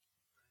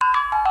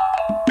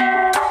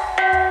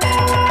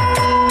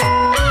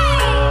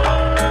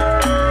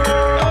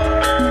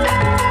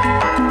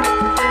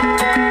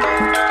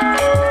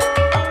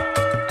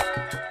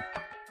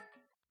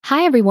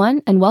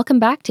everyone, and welcome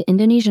back to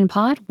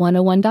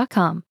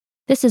IndonesianPod101.com.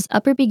 This is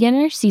Upper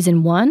Beginner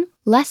Season 1,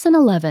 Lesson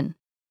 11.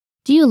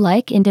 Do you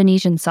like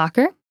Indonesian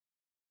soccer?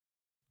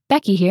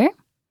 Becky here.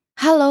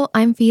 Hello,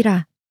 I'm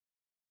Vira.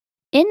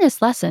 In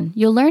this lesson,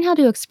 you'll learn how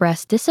to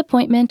express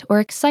disappointment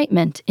or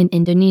excitement in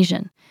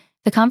Indonesian.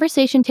 The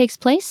conversation takes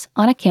place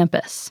on a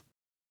campus.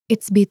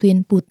 It's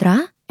between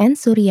Putra and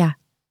Surya.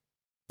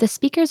 The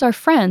speakers are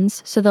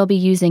friends, so they'll be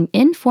using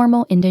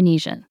informal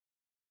Indonesian.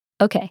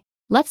 Okay,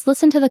 let's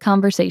listen to the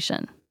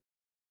conversation.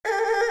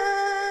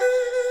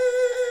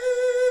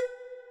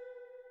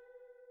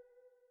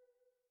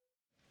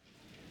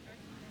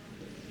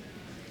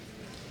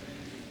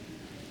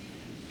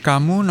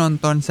 Kamu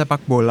nonton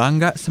sepak bola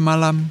nggak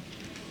semalam?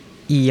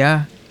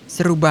 Iya,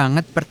 seru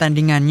banget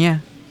pertandingannya.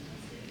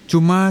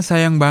 Cuma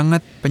sayang banget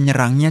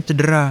penyerangnya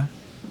cedera.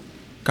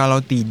 Kalau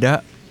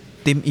tidak,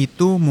 tim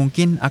itu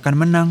mungkin akan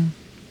menang.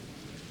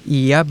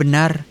 Iya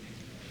benar.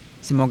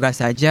 Semoga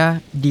saja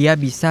dia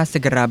bisa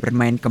segera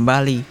bermain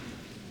kembali.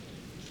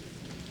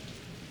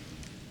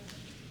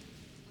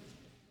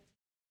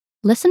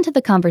 Listen to the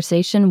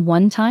conversation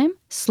one time,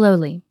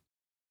 slowly.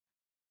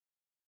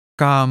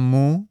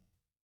 Kamu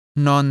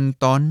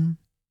nonton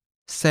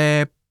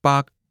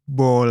sepak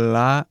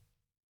bola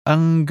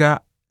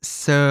enggak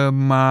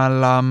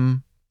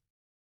semalam?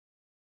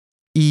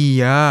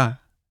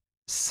 Iya,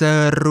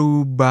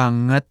 seru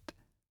banget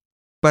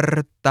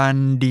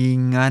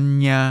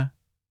pertandingannya.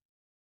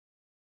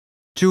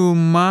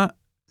 Cuma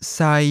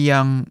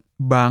sayang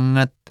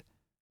banget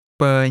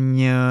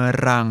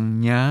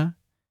penyerangnya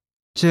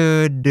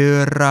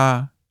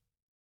cedera.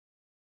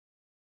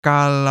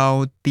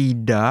 Kalau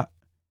tidak,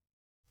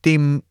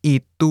 tim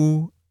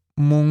itu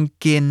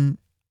mungkin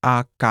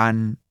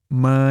akan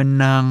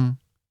menang.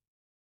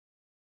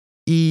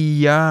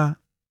 Iya,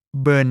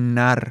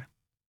 benar.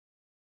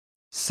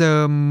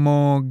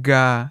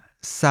 Semoga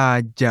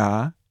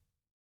saja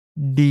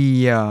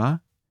dia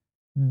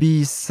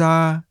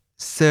bisa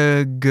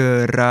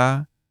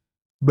segera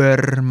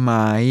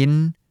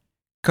bermain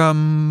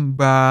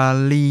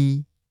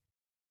kembali.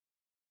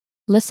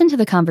 Listen to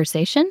the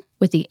conversation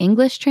with the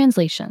English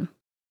translation.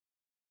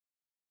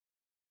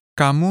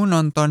 Kamu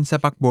nonton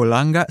sepak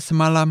bola nggak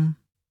semalam?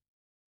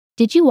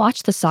 Did you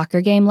watch the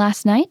soccer game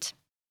last night?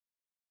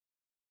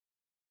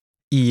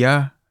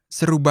 Iya,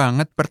 seru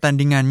banget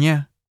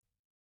pertandingannya.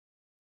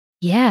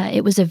 Yeah,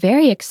 it was a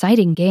very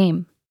exciting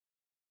game.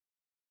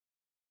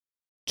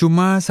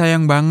 Cuma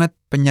sayang banget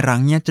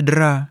penyerangnya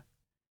cedera.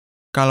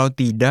 Kalau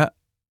tidak,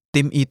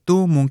 tim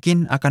itu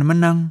mungkin akan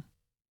menang.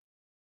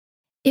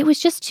 It was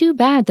just too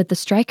bad that the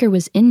striker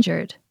was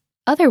injured.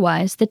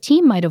 Otherwise, the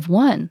team might have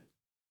won.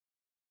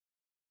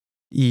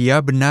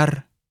 Iya,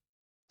 benar.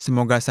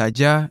 Semoga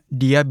saja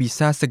dia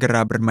bisa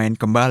segera bermain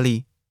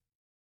kembali.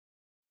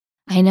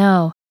 I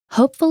know.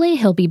 Hopefully,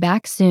 he'll be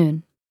back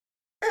soon.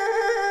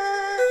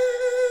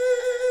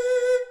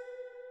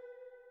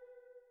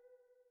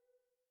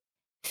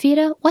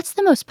 Fira, what's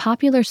the most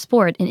popular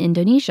sport in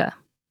Indonesia?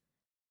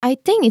 I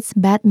think it's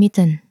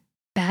badminton.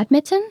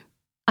 Badminton?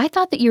 I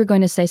thought that you were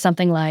going to say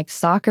something like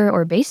soccer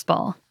or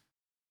baseball.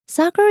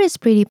 Soccer is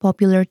pretty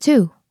popular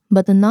too,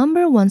 but the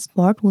number one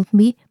sport would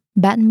be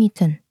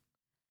badminton.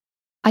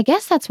 I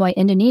guess that's why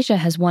Indonesia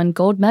has won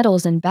gold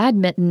medals in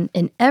badminton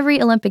in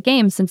every Olympic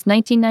Games since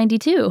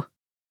 1992.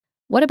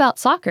 What about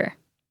soccer?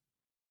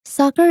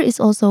 Soccer is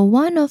also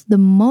one of the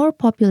more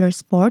popular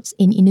sports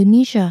in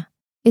Indonesia.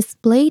 It's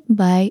played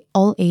by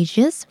all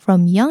ages,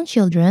 from young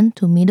children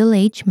to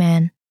middle-aged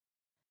men.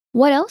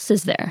 What else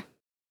is there?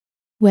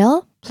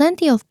 Well,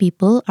 plenty of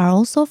people are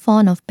also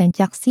fond of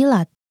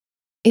pencaksilat.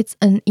 It's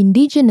an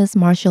indigenous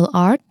martial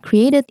art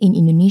created in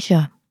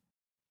Indonesia.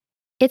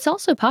 It's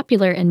also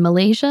popular in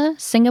Malaysia,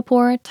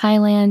 Singapore,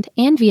 Thailand,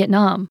 and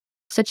Vietnam.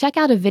 So check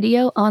out a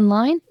video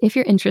online if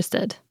you're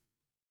interested.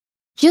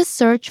 Just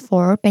search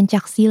for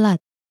pencaksilat.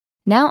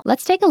 Now,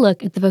 let's take a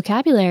look at the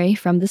vocabulary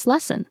from this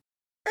lesson.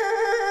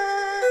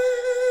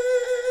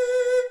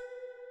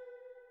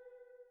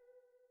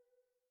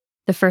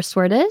 The first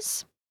word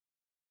is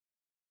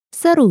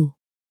Seru.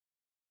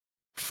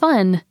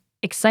 fun,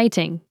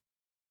 exciting.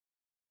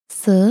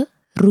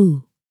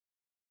 Seru.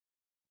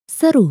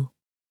 Seru.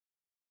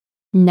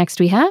 Next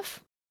we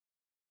have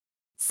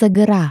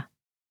Segera.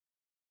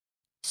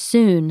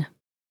 soon,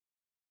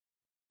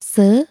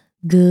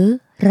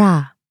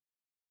 Segera.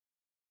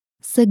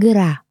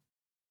 Segera.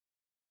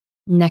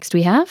 next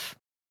we have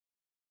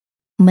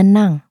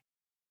Menang.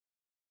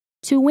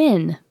 to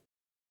win,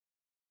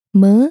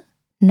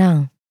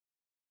 Menang.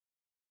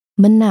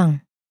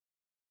 Menang.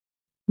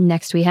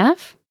 next we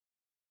have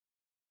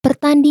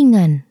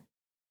Pertandingan.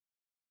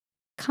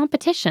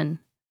 competition,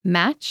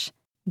 match,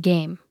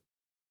 game.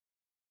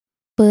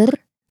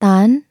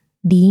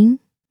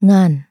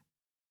 Pertandingan.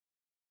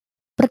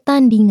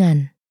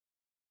 Pertandingan.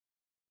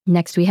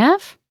 Next we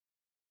have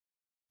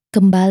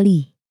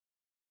Kembali.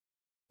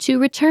 to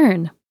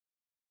return,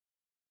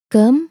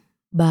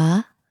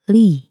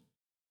 Kembali.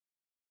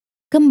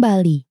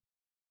 Kembali.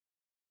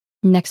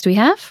 next we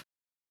have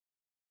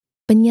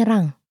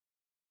Penyerang.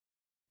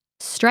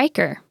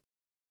 striker,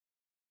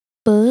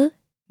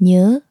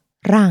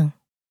 Penyerang.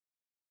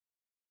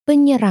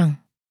 Penyerang.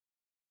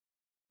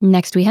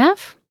 Next we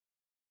have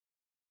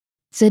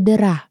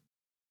Cedera.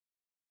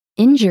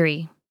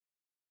 injury,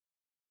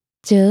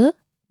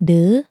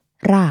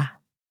 Cedera.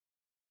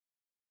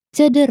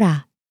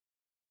 Cedera.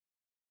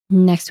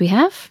 next we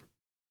have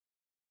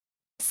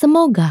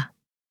Semoga.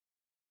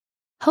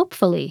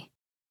 hopefully,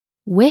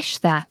 wish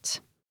that,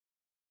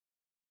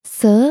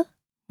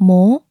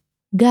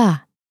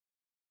 Semoga.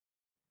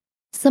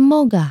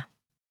 Semoga.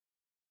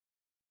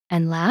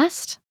 and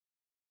last,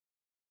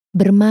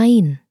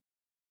 Bermain.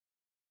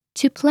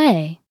 to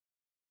play.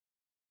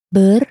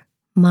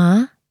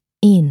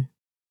 Bermain.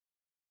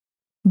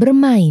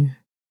 Bermain.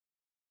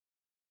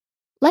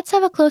 Let's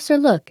have a closer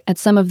look at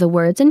some of the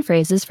words and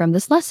phrases from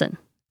this lesson.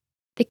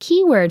 The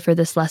key word for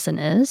this lesson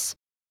is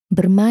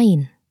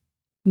Bermain.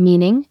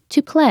 meaning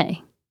to play.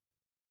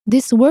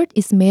 This word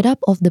is made up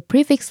of the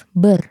prefix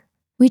ber,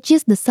 which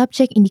is the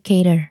subject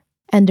indicator,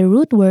 and the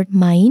root word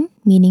main,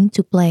 meaning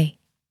to play.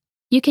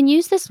 You can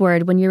use this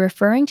word when you're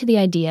referring to the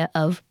idea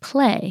of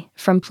play,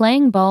 from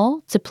playing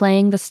ball to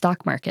playing the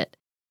stock market.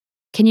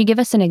 Can you give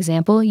us an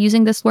example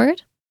using this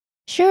word?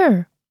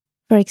 Sure.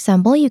 For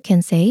example, you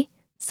can say,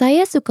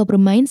 saya suka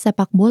bermain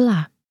sepak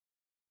bola.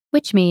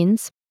 Which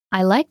means,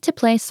 I like to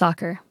play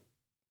soccer.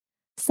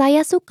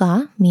 Saya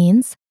suka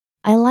means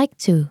I like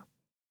to,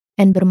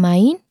 and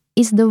bermain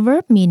is the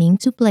verb meaning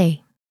to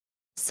play.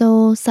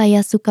 So,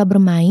 saya suka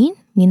bermain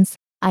means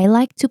I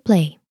like to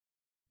play.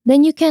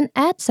 Then you can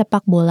add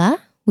sepak bola,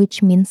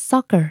 which means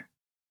soccer.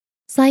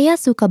 Saya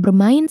suka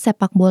bermain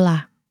sepak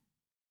bola.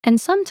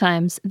 And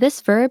sometimes this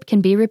verb can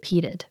be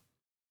repeated.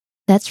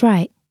 That's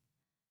right.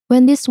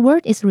 When this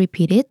word is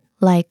repeated,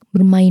 like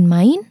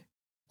bermain-main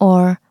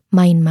or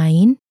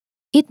main-main,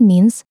 it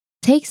means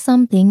take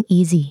something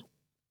easy.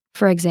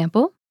 For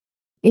example,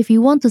 If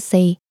you want to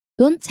say,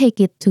 don't take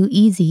it too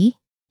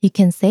easy, you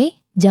can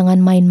say,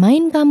 jangan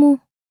main-main kamu.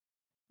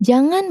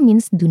 Jangan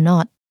means do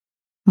not.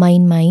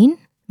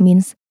 Main-main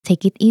means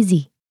take it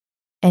easy.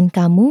 And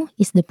kamu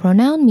is the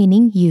pronoun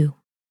meaning you.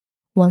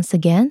 Once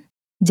again,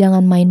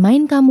 jangan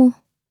main-main kamu.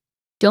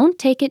 don't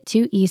take it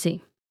too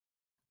easy.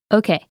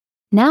 Okay,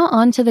 now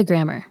on to the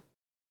grammar.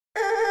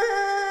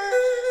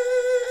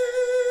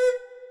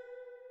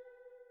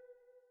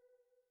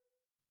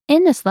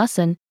 In this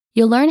lesson,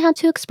 you'll learn how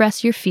to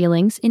express your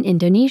feelings in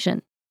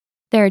Indonesian.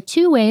 There are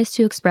two ways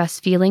to express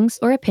feelings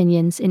or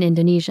opinions in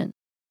Indonesian.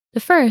 The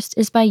first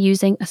is by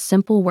using a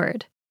simple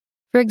word.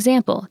 For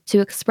example, to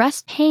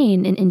express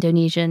pain in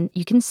Indonesian,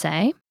 you can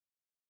say,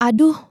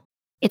 Aduh,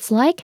 it's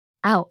like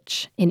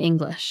ouch in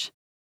English.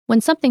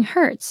 When something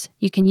hurts,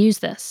 you can use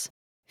this.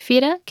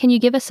 Fira, can you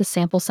give us a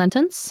sample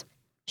sentence?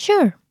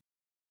 sure.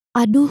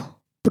 Aduh,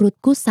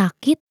 perutku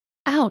sakit.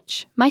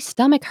 Ouch, my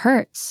stomach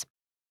hurts.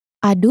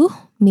 Aduh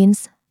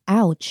means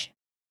ouch.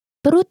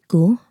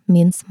 Perutku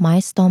means my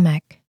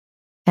stomach.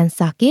 And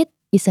sakit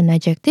is an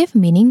adjective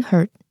meaning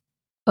hurt.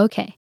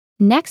 Okay,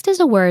 next is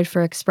a word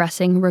for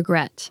expressing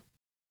regret.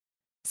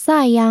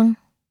 Sayang.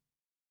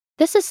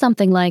 This is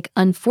something like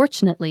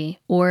unfortunately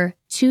or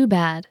too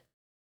bad.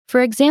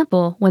 For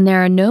example, when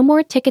there are no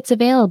more tickets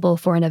available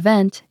for an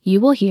event, you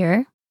will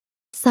hear,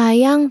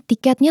 Sayang,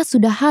 tiketnya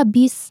sudah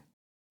habis.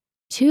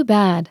 too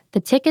bad, the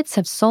tickets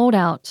have sold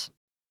out.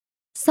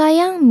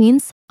 Sayang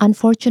means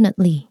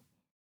unfortunately.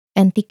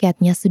 And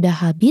tiketnya sudah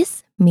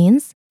habis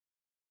means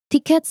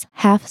tickets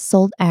have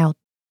sold out.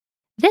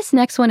 This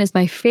next one is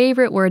my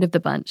favorite word of the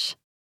bunch.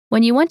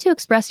 When you want to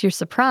express your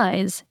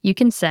surprise, you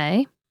can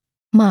say,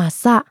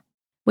 Masa.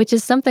 which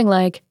is something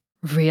like,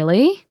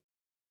 really?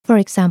 For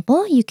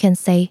example, you can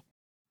say,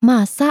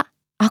 Masa,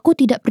 aku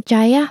tidak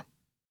percaya.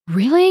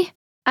 Really?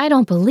 I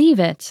don't believe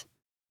it.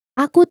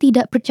 Aku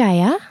tidak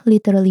percaya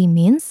literally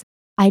means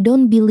I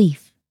don't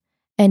believe.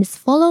 And it's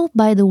followed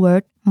by the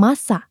word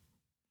masa,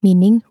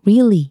 meaning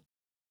really.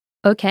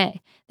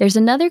 Okay, there's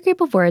another group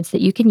of words that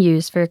you can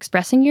use for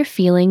expressing your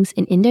feelings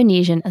in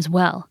Indonesian as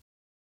well.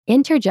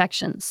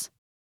 Interjections.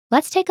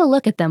 Let's take a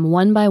look at them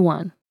one by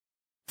one.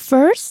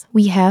 First,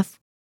 we have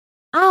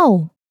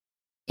ow.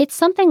 It's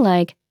something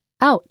like,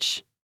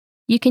 ouch.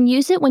 You can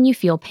use it when you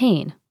feel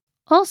pain.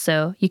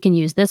 Also, you can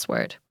use this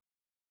word,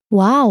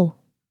 Wow.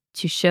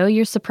 to show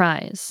your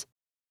surprise.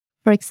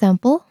 For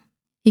example,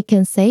 you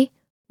can say,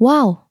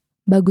 wow,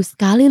 bagus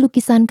sekali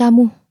lukisan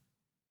kamu.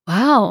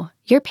 Wow,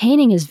 your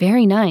painting is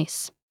very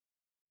nice.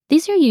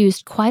 These are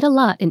used quite a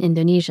lot in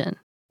Indonesian,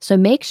 so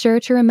make sure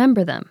to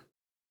remember them.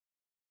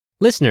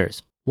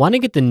 Listeners, want to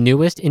get the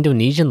newest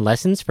Indonesian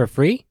lessons for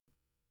free?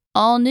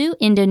 All new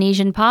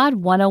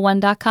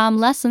IndonesianPod101.com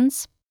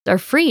lessons are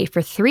free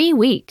for 3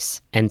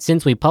 weeks. And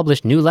since we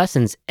publish new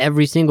lessons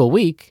every single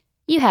week,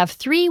 You have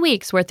 3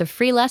 weeks worth of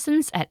free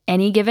lessons at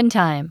any given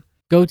time.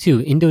 go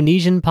to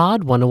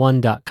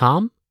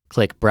IndonesianPod101.com,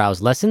 click Browse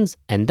Lessons,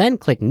 and then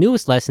click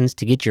Newest Lessons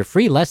to get your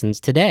free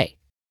lessons today.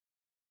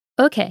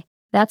 Okay,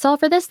 that's all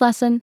for this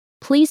lesson.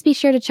 Please be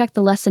sure to check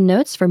the lesson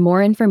notes for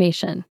more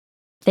information.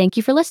 Thank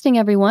you for listening,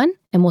 everyone,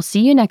 and we'll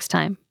see you next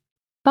time.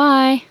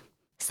 Bye!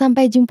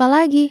 Sampai jumpa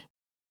lagi.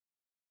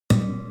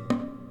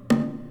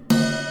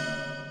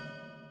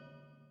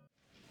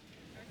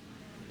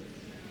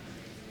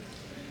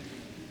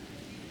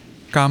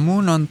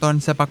 Kamu nonton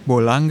sepak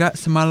bola nggak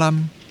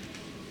semalam?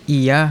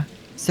 Iya,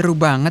 seru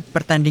banget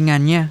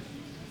pertandingannya.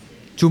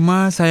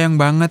 Cuma sayang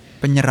banget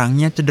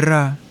penyerangnya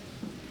cedera.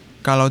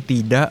 Kalau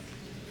tidak,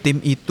 tim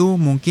itu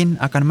mungkin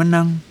akan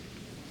menang.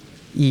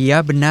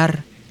 Iya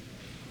benar.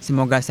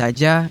 Semoga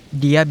saja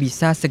dia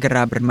bisa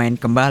segera bermain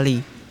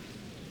kembali.